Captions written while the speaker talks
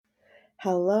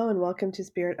Hello and welcome to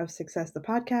Spirit of Success, the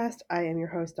podcast. I am your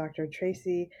host, Dr.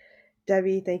 Tracy.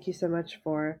 Debbie, thank you so much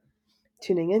for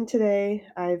tuning in today.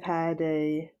 I've had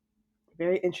a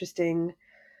very interesting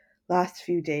last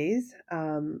few days,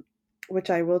 which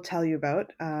I will tell you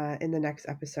about in the next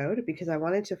episode because I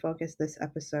wanted to focus this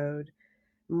episode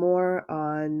more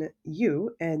on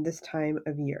you and this time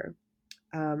of year.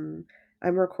 Um,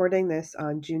 I'm recording this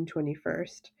on June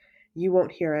 21st. You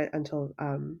won't hear it until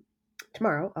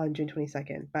tomorrow on June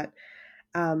 22nd, but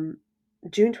um,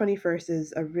 June 21st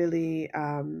is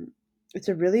it's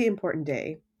a really important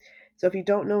day. So if you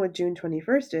don't know what June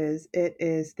 21st is, it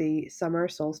is the summer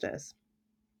solstice.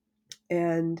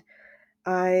 And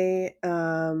I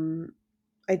um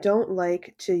I don't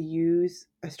like to use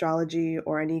astrology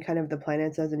or any kind of the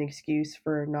planets as an excuse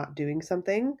for not doing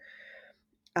something.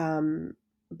 Um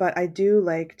but I do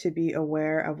like to be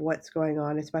aware of what's going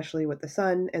on, especially with the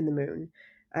sun and the moon.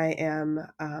 I am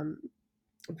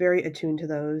very attuned to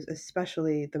those,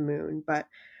 especially the moon. But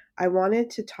I wanted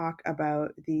to talk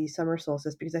about the summer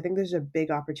solstice because I think there's a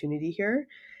big opportunity here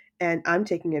and I'm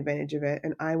taking advantage of it.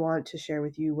 And I want to share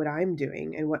with you what I'm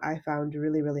doing and what I found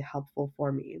really, really helpful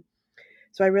for me.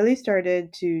 So I really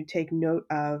started to take note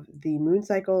of the moon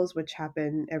cycles, which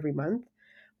happen every month,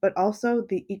 but also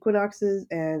the equinoxes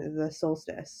and the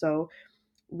solstice. So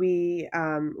we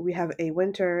have a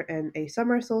winter and a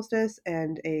summer solstice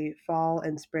and a fall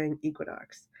and spring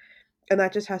equinox, and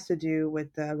that just has to do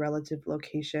with the relative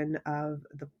location of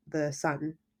the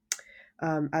sun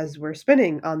as we're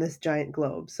spinning on this giant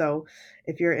globe. So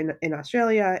if you're in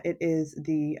Australia, it is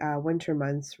the winter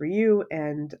months for you,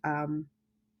 and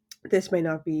this may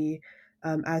not be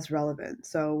as relevant.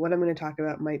 So what I'm going to talk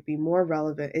about might be more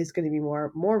relevant, is going to be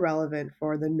more relevant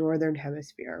for the northern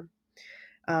hemisphere,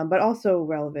 but also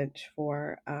relevant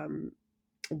for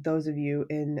those of you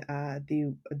in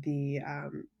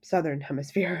the southern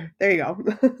hemisphere. There you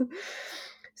go.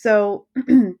 So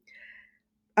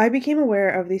I became aware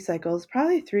of these cycles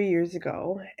probably 3 years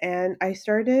ago, and I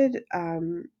started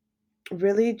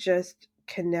really just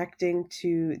connecting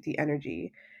to the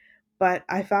energy. But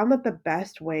I found that the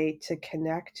best way to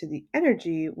connect to the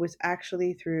energy was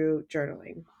actually through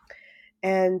journaling.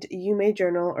 And you may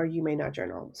journal or you may not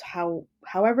journal.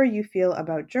 However you feel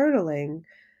about journaling,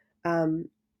 um,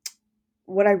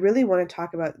 what I really want to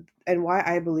talk about and why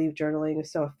I believe journaling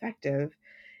is so effective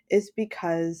is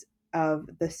because of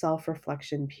the self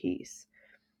reflection piece.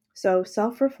 So,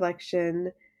 self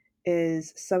reflection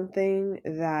is something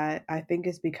that I think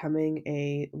is becoming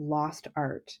a lost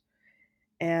art.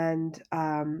 And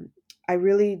I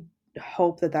really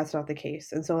hope that that's not the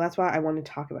case. And so that's why I want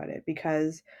to talk about it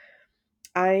because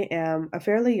I am a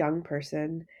fairly young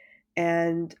person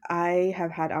and I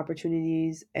have had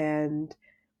opportunities and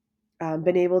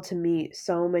been able to meet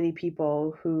so many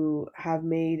people who have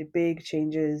made big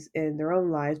changes in their own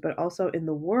lives, but also in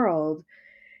the world.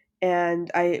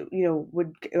 And I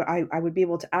would be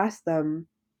able to ask them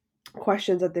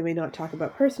questions that they may not talk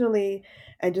about personally,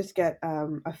 and just get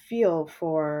a feel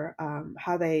for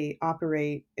how they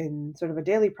operate in sort of a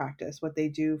daily practice, what they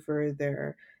do for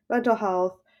their mental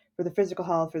health, for the physical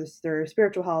health, for their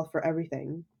spiritual health, for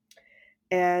everything.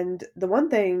 And the one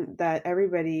thing that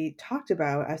everybody talked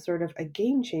about as sort of a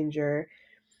game changer,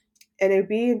 and it would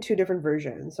be in two different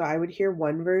versions. So I would hear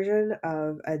one version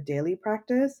of a daily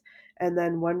practice and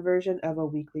then one version of a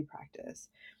weekly practice.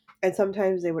 And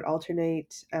sometimes they would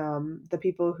alternate. The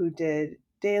people who did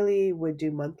daily would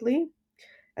do monthly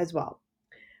as well.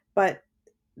 But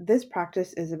this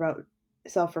practice is about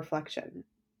self reflection.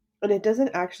 And it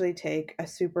doesn't actually take a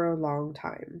super long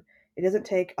time. It doesn't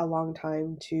take a long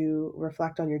time to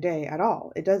reflect on your day at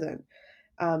all. It doesn't.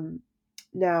 Um,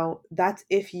 Now, that's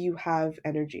if you have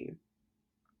energy.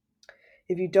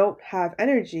 If you don't have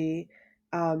energy,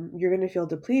 you're going to feel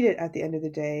depleted at the end of the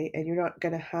day, and you're not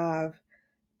going to have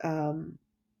um,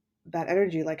 that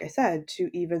energy, like I said, to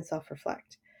even self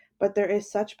reflect. But there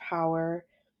is such power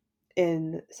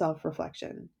in self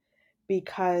reflection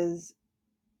because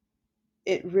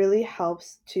it really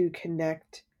helps to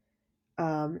connect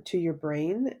to your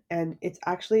brain. And it's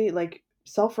actually like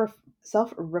self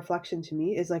reflection to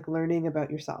me is like learning about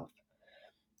yourself.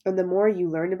 And the more you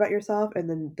learn about yourself, and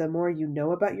then the more you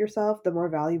know about yourself, the more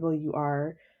valuable you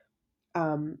are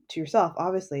to yourself,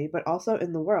 obviously, but also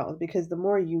in the world. Because the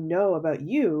more you know about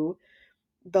you,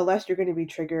 the less you're going to be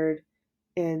triggered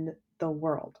in the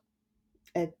world.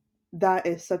 And that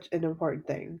is such an important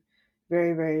thing.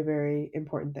 Very, very, very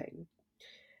important thing,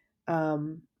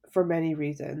 for many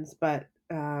reasons. But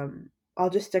I'll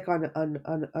just stick on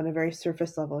a very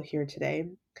surface level here today.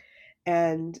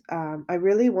 And I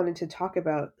really wanted to talk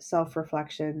about self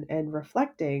reflection and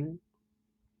reflecting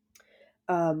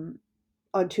um,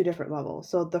 on two different levels.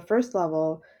 So the first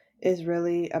level is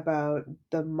really about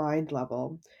the mind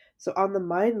level. So on the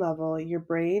mind level, your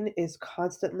brain is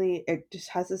constantly, it just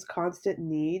has this constant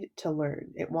need to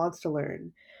learn. It wants to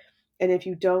learn. And if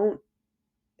you don't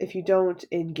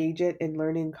engage it in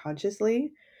learning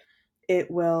consciously, it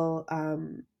will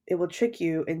trick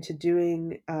you into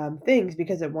doing things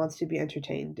because it wants to be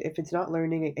entertained. If it's not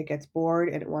learning, it gets bored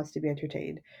and it wants to be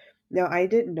entertained. Now, I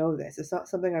didn't know this. It's not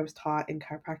something I was taught in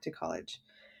chiropractic college,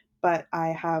 but I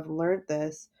have learned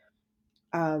this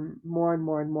more and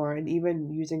more and more. And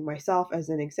even using myself as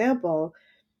an example,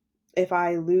 if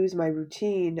I lose my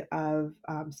routine of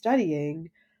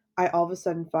studying, I all of a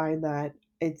sudden find that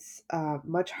it's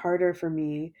much harder for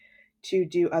me to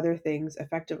do other things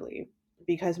effectively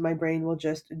because my brain will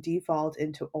just default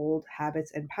into old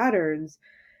habits and patterns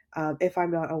if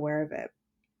I'm not aware of it.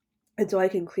 And so I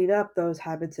can clean up those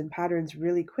habits and patterns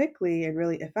really quickly and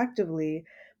really effectively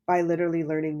by literally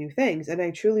learning new things. And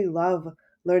I truly love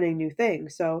learning new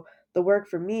things. So the work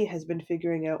for me has been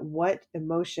figuring out what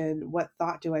emotion, what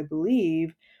thought do I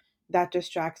believe that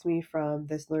distracts me from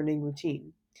this learning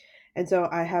routine. And so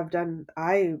I have done,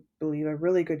 I believe, a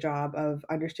really good job of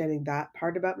understanding that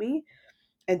part about me.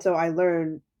 And so I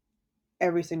learn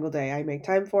every single day. I make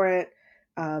time for it.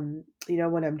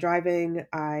 When I'm driving,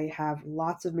 I have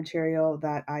lots of material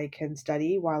that I can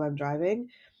study while I'm driving.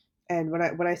 And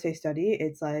when I say study,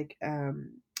 it's like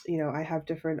I have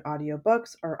different audio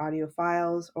books or audio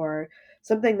files or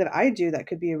something that I do that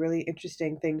could be a really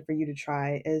interesting thing for you to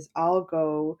try is I'll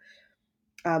go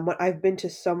what I've been to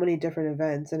so many different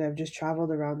events and I've just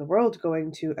traveled around the world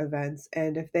going to events.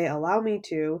 And if they allow me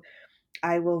to,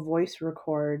 I will voice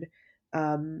record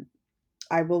um,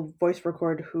 I will voice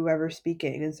record whoever's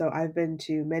speaking. And so I've been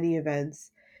to many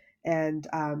events and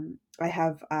I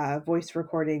have voice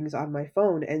recordings on my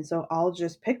phone. And so I'll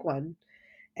just pick one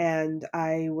and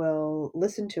I will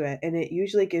listen to it. And it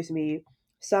usually gives me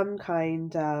some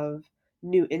kind of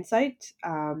new insight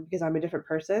because I'm a different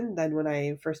person than when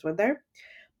I first went there.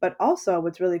 But also,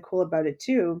 what's really cool about it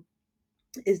too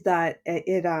is that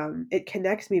it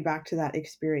connects me back to that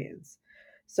experience.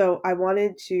 So I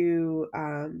wanted to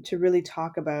really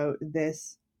talk about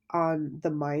this on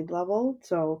the mind level.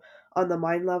 So on the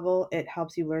mind level, it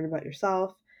helps you learn about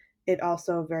yourself. It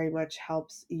also very much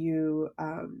helps you.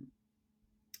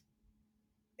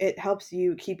 It helps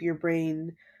you keep your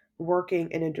brain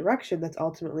working in a direction that's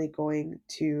ultimately going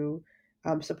to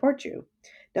support you.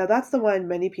 Now that's the one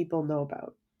many people know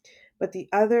about. But the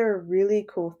other really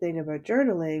cool thing about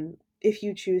journaling, if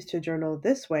you choose to journal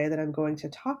this way that I'm going to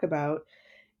talk about,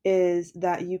 is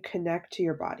that you connect to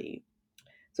your body.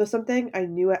 So, something I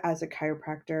knew as a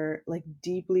chiropractor, like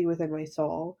deeply within my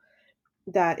soul,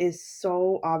 that is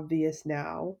so obvious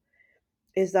now,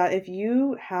 is that if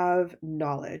you have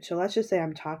knowledge, so let's just say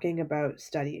I'm talking about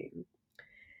studying,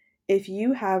 if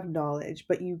you have knowledge,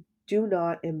 but you do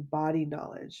not embody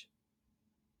knowledge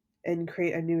and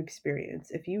create a new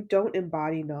experience, if you don't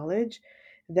embody knowledge,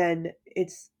 then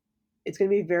it's going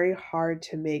to be very hard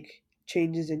to make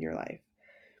changes in your life.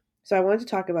 So I wanted to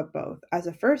talk about both. As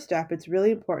a first step, it's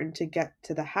really important to get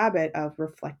to the habit of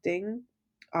reflecting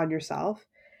on yourself.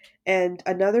 And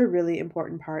another really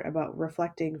important part about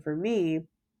reflecting for me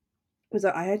was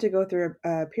that I had to go through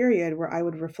a period where I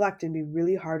would reflect and be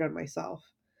really hard on myself.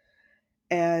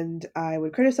 And I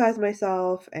would criticize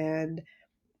myself and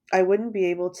I wouldn't be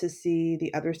able to see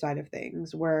the other side of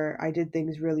things where I did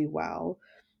things really well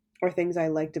or things I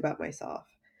liked about myself.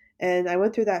 And I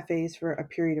went through that phase for a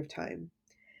period of time.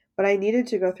 But I needed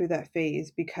to go through that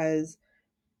phase because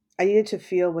I needed to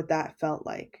feel what that felt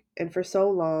like. And for so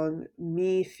long,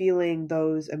 me feeling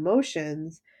those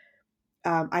emotions,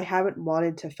 I haven't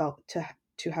wanted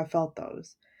to have felt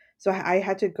those. So I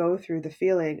had to go through the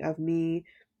feeling of me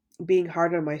being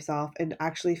hard on myself and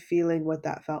actually feeling what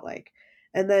that felt like.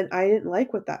 And then I didn't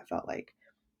like what that felt like.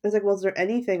 I was like, well, is there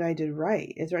anything I did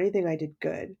right? Is there anything I did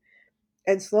good?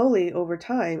 And slowly over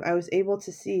time, I was able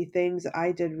to see things that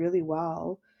I did really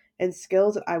well and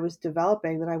skills that I was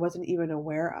developing that I wasn't even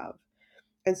aware of.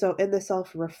 And so, in the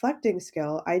self reflecting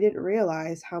skill, I didn't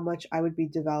realize how much I would be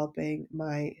developing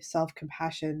my self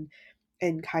compassion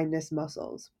and kindness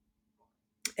muscles.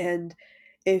 And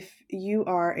if you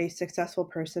are a successful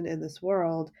person in this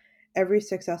world, every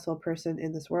successful person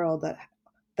in this world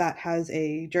that has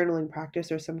a journaling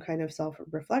practice or some kind of self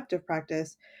reflective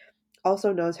practice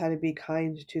also knows how to be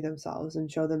kind to themselves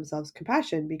and show themselves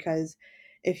compassion because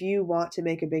if you want to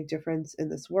make a big difference in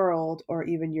this world or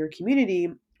even your community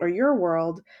or your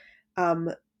world,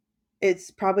 um,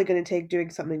 it's probably going to take doing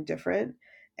something different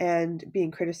and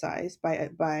being criticized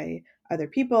by other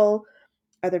people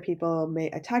Other people may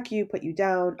attack you, put you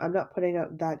down. I'm not putting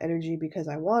out that energy because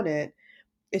I want it.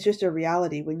 It's just a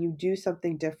reality. When you do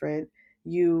something different,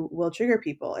 you will trigger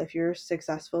people. If you're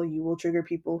successful, you will trigger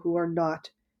people who are not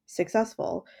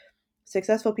successful.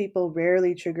 Successful people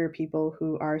rarely trigger people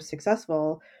who are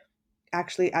successful.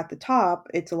 Actually, at the top,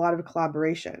 it's a lot of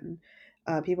collaboration.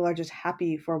 People are just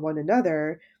happy for one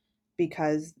another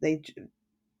because they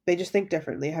just think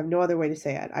differently. I have no other way to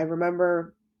say it. I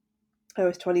remember I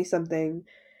was 20 something,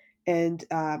 and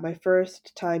my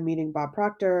first time meeting Bob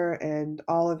Proctor and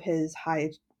all of his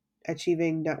high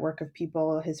achieving network of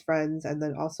people, his friends, and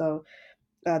then also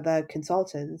the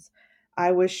consultants,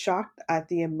 I was shocked at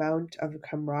the amount of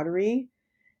camaraderie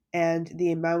and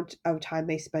the amount of time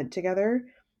they spent together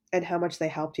and how much they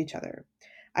helped each other.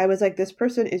 I was like, this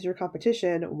person is your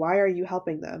competition. Why are you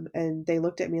helping them? And they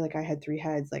looked at me like I had three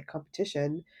heads, like,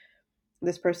 competition.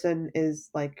 This person is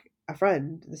like a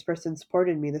friend. This person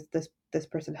supported me. This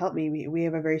person helped me. We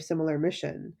have a very similar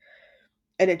mission.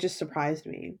 And it just surprised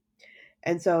me.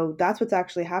 And so that's what's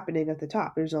actually happening at the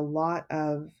top. There's a lot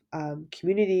of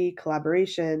community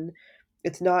collaboration.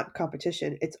 It's not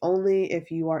competition. It's only if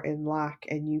you are in lack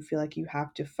and you feel like you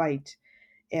have to fight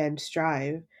and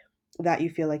strive that you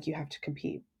feel like you have to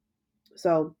compete.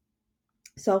 So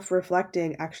self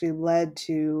reflecting actually led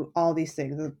to all these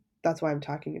things. That's why I'm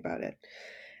talking about it.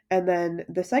 And then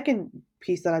the second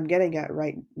piece that I'm getting at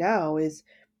right now is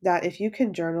that if you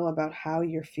can journal about how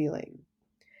you're feeling,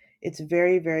 it's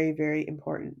very, very, very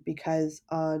important, because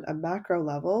on a macro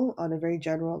level, on a very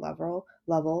general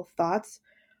level, thoughts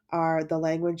are the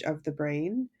language of the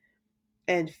brain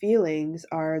and feelings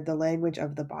are the language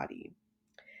of the body.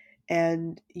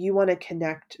 And you want to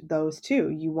connect those two.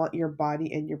 You want your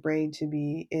body and your brain to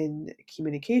be in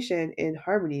communication, in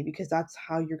harmony, because that's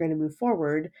how you're going to move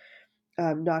forward,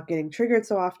 not getting triggered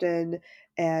so often,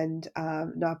 and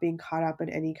not being caught up in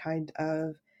any kind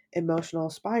of emotional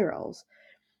spirals.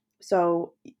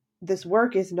 So this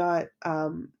work is not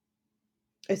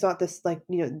it's not this, like,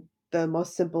 the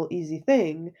most simple easy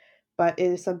thing, but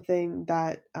it is something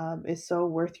that is so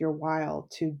worth your while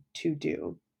to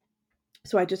do.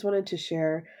 So I just wanted to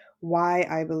share why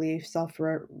I believe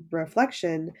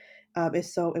reflection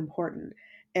is so important.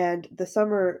 And the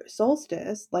summer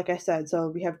solstice, like I said, so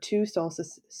we have two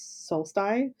solstices.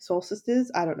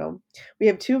 I don't know. We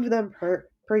have two of them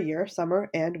per year,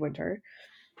 summer and winter.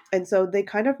 And so they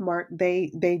kind of mark,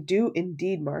 they do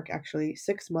indeed mark actually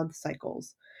 6 month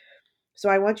cycles. So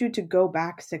I want you to go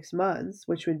back 6 months,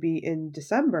 which would be in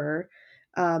December,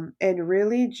 and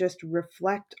really just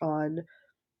reflect on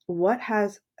what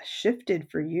has shifted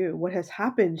for you, what has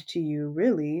happened to you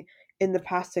really in the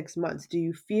past 6 months. Do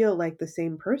you feel like the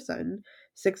same person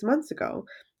 6 months ago?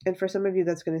 And for some of you,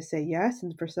 that's going to say yes.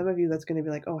 And for some of you, that's going to be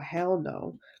like, oh, hell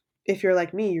no. If you're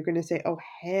like me, you're going to say, oh,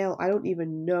 hell, I don't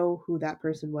even know who that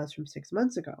person was from 6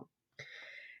 months ago.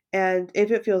 And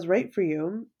if it feels right for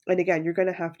you, and again, you're going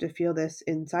to have to feel this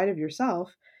inside of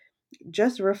yourself,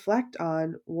 just reflect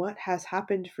on what has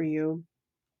happened for you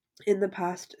in the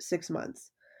past 6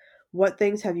 months. What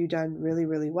things have you done really,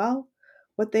 really well?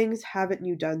 What things haven't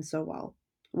you done so well?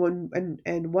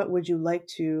 And what would you like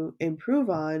to improve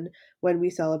on when we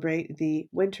celebrate the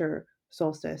winter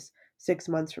solstice 6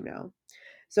 months from now?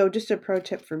 So, just a pro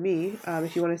tip for me,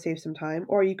 if you want to save some time,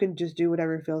 or you can just do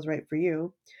whatever feels right for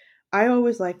you. I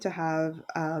always like to have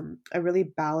a really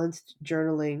balanced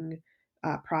journaling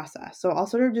process. So I'll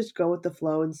sort of just go with the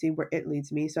flow and see where it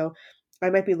leads me. So I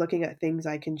might be looking at things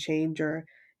I can change or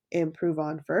improve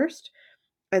on first.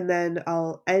 And then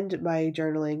I'll end my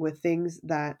journaling with things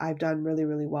that I've done really,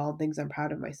 really well, things I'm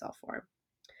proud of myself for.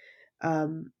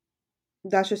 Um,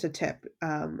 that's just a tip.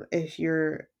 If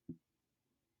you're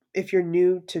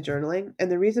new to journaling, and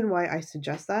the reason why I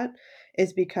suggest that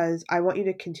is because I want you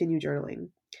to continue journaling.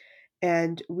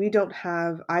 And we don't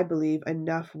have, I believe,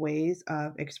 enough ways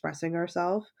of expressing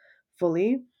ourselves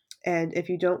fully. And if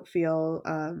you don't feel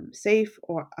safe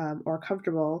or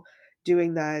comfortable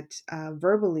doing that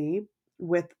verbally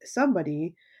with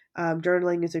somebody,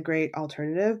 journaling is a great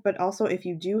alternative. But also, if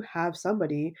you do have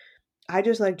somebody, I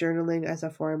just like journaling as a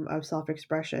form of self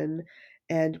expression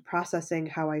and processing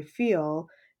how I feel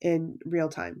in real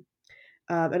time.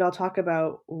 And I'll talk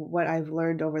about what I've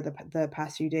learned over the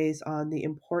past few days on the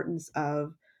importance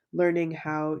of learning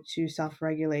how to self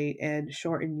regulate and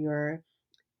shorten your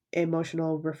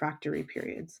emotional refractory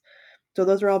periods. So,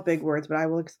 those are all big words, but I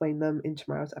will explain them in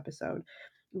tomorrow's episode.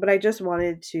 But I just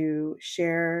wanted to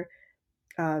share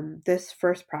this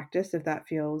first practice if that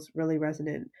feels really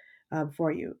resonant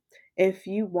for you. If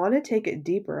you want to take it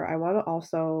deeper, I want to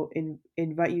also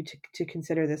invite you to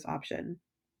consider this option.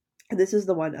 This is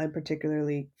the one I'm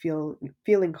particularly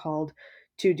feeling called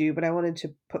to do, but I wanted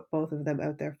to put both of them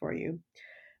out there for you.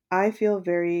 I feel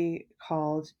very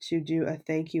called to do a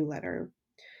thank you letter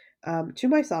to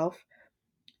myself,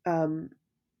 um,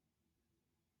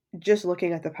 just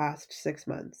looking at the past 6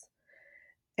 months.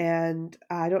 And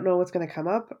I don't know what's going to come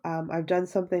up. I've done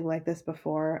something like this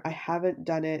before. I haven't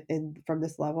done it in from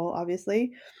this level,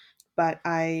 obviously, but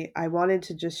I wanted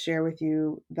to just share with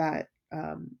you that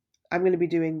I'm going to be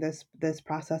doing this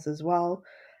process as well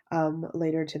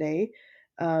later today.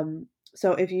 Um,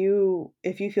 so if you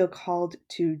feel called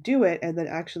to do it and then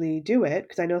actually do it,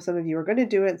 because I know some of you are going to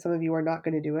do it and some of you are not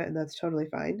going to do it, and that's totally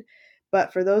fine.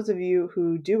 But for those of you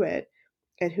who do it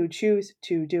and who choose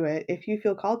to do it, if you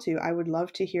feel called to, I would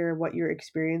love to hear what your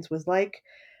experience was like.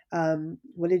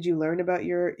 What did you learn about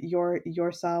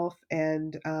yourself?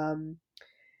 And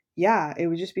yeah, it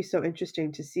would just be so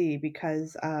interesting to see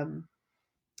because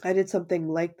I did something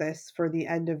like this for the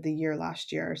end of the year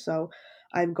last year. So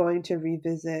I'm going to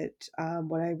revisit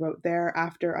what I wrote there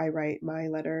after I write my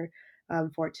letter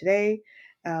for today,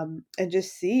 and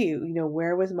just see,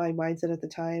 where was my mindset at the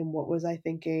time? What was I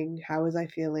thinking? How was I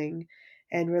feeling?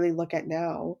 And really look at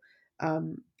now.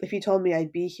 If you told me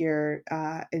I'd be here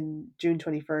in June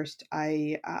 21st,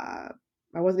 I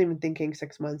wasn't even thinking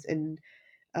 6 months in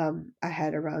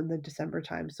ahead around the December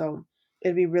time. So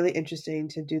it'd be really interesting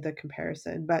to do the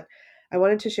comparison. But I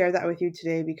wanted to share that with you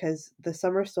today because the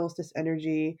summer solstice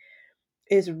energy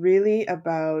is really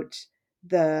about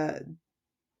the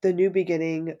the new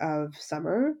beginning of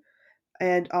summer,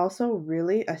 and also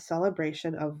really a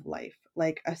celebration of life,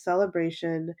 like a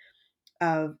celebration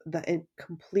of the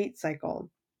complete cycle.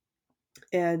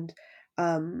 And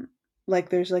um like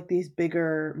there's like these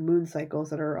bigger moon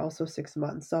cycles that are also 6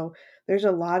 months, so there's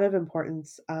a lot of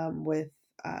importance with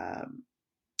um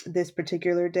this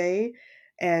particular day.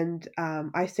 And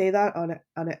I say that on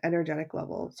an energetic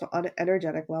level. So on an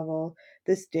energetic level,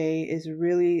 this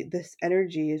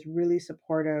energy is really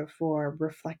supportive for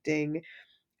reflecting,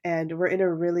 and we're in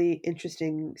a really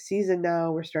interesting season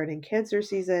now. We're starting Cancer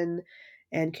season,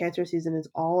 and Cancer season is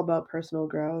all about personal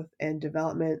growth and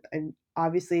development. And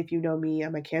obviously, if you know me,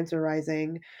 I'm a Cancer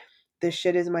rising. This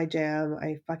shit is my jam.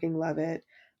 I fucking love it.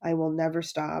 I will never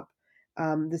stop.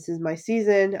 This is my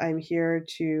season. I'm here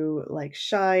to like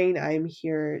shine. I'm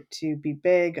here to be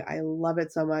big. I love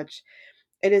it so much.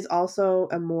 It is also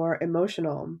a more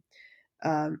emotional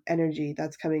energy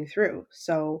that's coming through.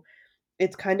 So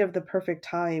it's kind of the perfect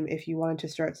time if you wanted to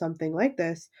start something like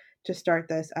this, to start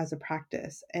this as a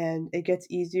practice. And it gets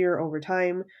easier over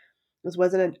time. This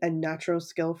wasn't a natural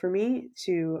skill for me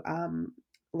to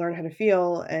learn how to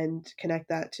feel and connect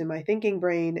that to my thinking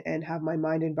brain and have my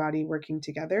mind and body working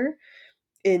together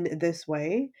in this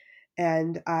way.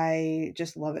 And I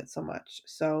just love it so much.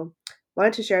 So,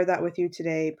 wanted to share that with you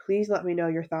today. Please let me know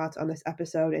your thoughts on this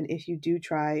episode. And if you do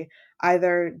try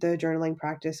either the journaling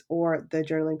practice or the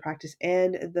journaling practice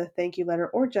and the thank you letter,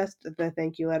 or just the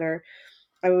thank you letter,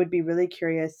 I would be really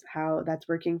curious how that's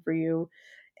working for you.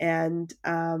 And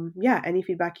yeah, any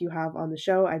feedback you have on the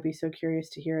show, I'd be so curious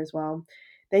to hear as well.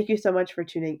 Thank you so much for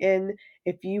tuning in.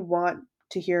 If you want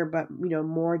to hear about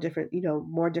more different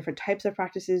types of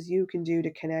practices you can do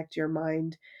to connect your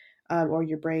mind or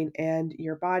your brain and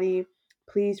your body,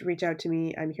 please reach out to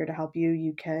me. I'm here to help you.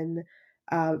 You can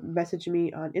message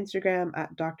me on Instagram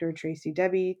at Dr. Tracy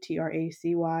Debbie,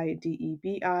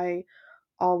 TracyDebi,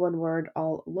 all one word,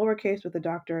 all lowercase with a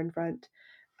doctor in front.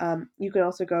 You can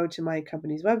also go to my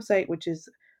company's website, which is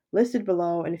listed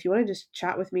below. And if you want to just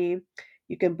chat with me,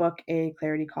 you can book a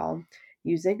clarity call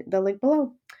using the link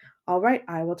below. All right,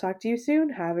 I will talk to you soon.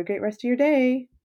 Have a great rest of your day.